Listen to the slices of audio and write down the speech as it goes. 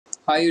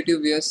Hi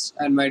YouTube viewers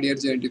and my dear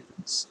JNT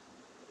friends.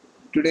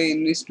 Today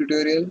in this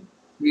tutorial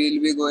we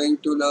will be going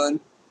to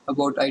learn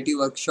about IT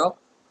workshop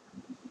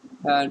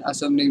and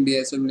assembling,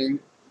 deassembling,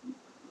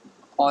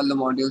 all the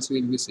modules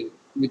we will be seeing,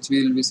 which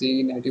we will be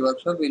seeing in IT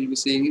workshop. We will be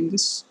seeing in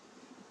this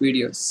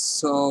videos.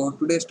 So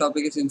today's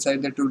topic is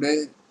inside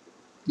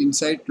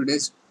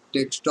today's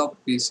desktop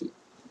PC.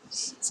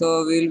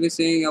 So we will be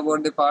seeing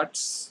about the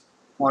parts.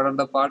 What are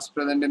the parts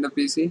present in the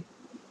PC?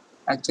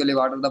 Actually,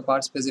 what are the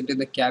parts present in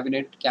the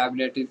cabinet?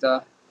 Cabinet is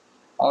the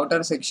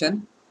outer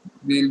section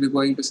we will be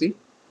going to see.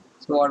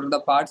 So what are the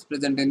parts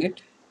present in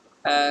it,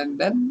 and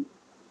then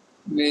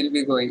we will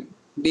be going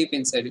deep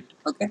inside it.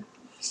 Okay,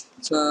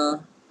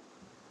 so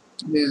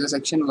this is the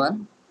section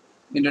 1,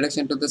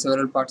 introduction to the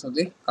several parts of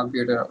the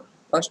computer.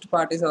 First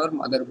part is our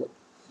motherboard.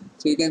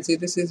 So you can see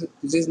this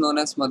is known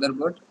as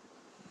motherboard.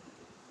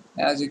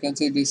 As you can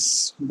see,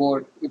 this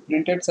board, a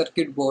printed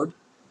circuit board,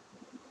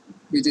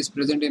 which is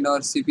present in our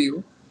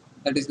CPU,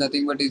 that is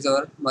nothing but is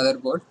our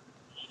motherboard.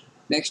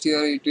 Next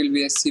here it will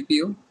be a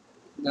CPU.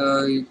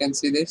 You can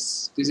see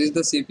this is the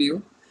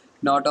CPU,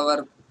 not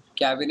our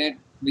cabinet,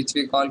 which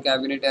we call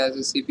cabinet as a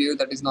CPU.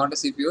 That is not a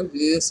CPU.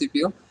 This is a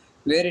CPU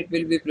where it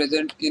will be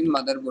present in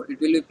motherboard. It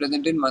will be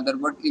present in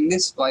motherboard in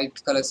this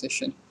white color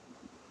section.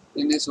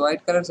 In this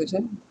white color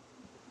section,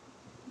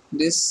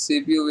 this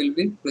CPU will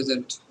be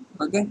present.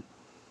 Okay,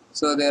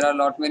 so there are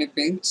lot many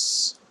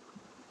pins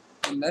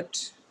in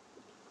that.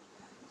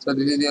 So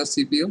this is your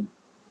CPU.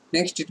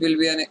 Next it will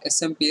be an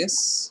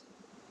SMPS.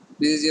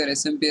 This is your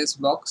SMPS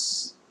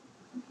box.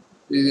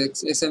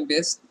 This is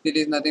SMPS. It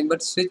is nothing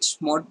but switch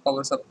mode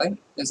power supply.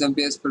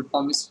 SMPS full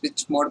form is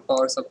switch mode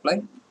power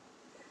supply.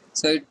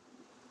 So it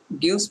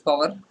gives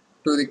power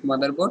to the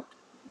motherboard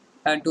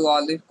and to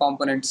all the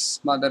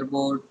components,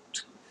 motherboard,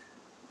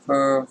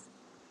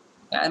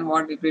 and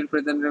what it will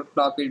present: a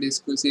floppy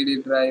disk, CD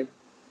drive,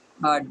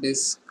 hard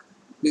disk.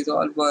 These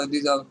are for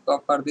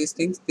these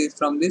things.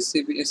 From this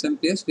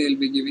SMPS we will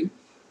be giving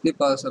the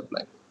power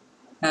supply.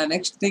 And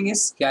next thing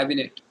is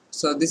cabinet.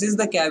 So this is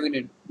the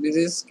cabinet. This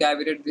is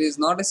cabinet. This is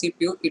not a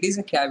CPU. It is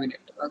a cabinet.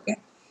 Okay.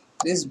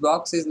 This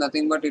box is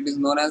nothing but it is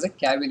known as a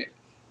cabinet.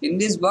 In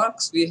this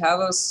box we have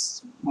a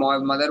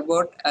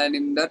motherboard, and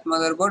in that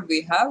motherboard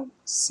we have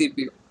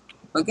CPU.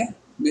 Okay.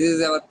 This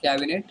is our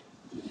cabinet.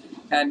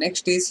 And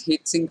next is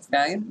heatsink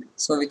fan.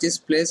 So which is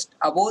placed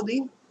above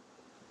the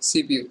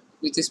CPU.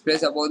 Which is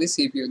placed above the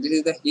CPU. This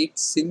is the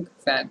heatsink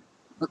fan.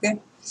 Okay.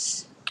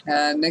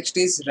 And next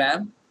is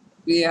RAM.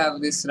 We have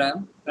this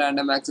RAM,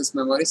 random access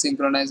memory,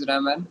 synchronized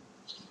RAM and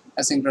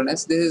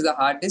asynchronous. This is the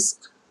hard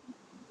disk.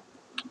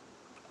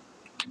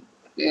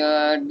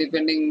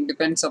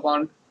 Depends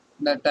upon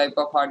the type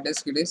of hard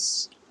disk it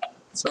is.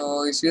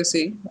 So if you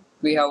see,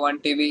 we have 1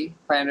 TB,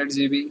 500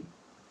 GB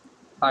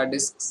hard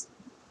disks.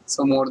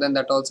 So more than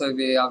that also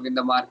we have in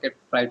the market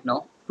right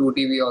now. 2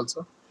 TB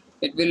also.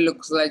 It will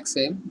look like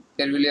same.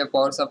 There will be a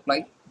power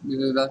supply.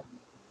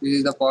 This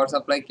is the power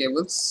supply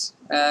cables,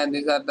 and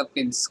these are the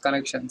pins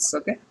connections.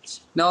 Okay,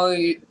 now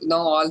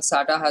all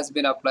SATA has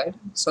been applied.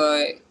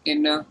 So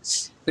in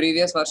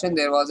previous version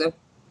there was a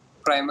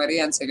primary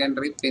and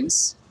secondary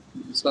pins.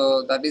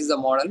 So that is the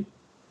model.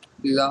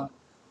 This is the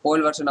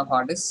old version of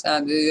hard disk,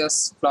 and this is your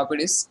floppy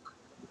disk,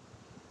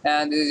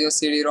 and this is your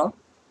CD-ROM,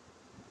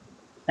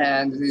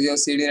 and this is your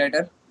CD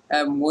writer.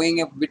 I'm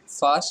moving a bit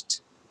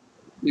fast.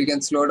 You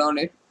can slow down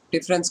it.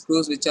 Different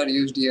screws which are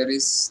used here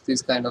is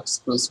this kind of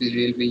screws we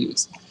will be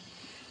using.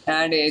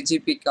 And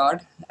AGP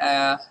card.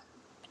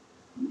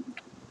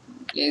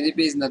 AGP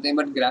is nothing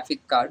but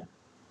graphic card.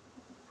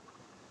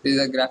 This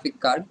is a graphic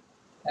card.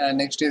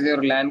 Next is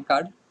your LAN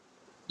card.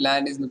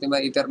 LAN is nothing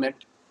but Ethernet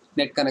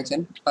net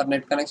connection. For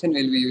net connection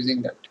we will be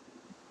using that.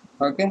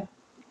 Okay.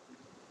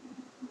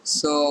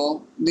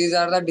 So these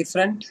are the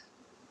different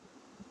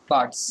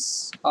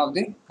parts of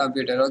the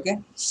computer. Okay.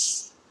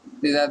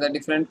 These are the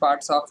different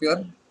parts of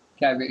your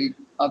cabinet,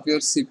 of your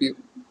CPU,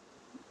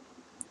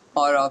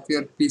 or of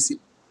your PC,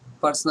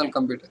 personal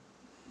computer.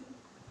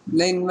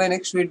 Then in my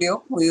next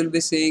video we will be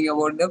seeing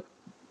about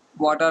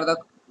what are the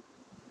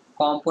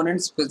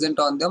components present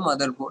on the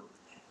motherboard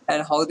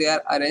and how they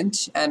are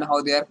arranged and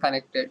how they are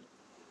connected,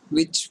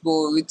 which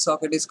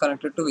socket is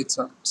connected to which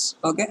sockets.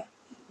 Okay,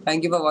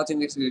 thank you for watching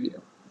this video.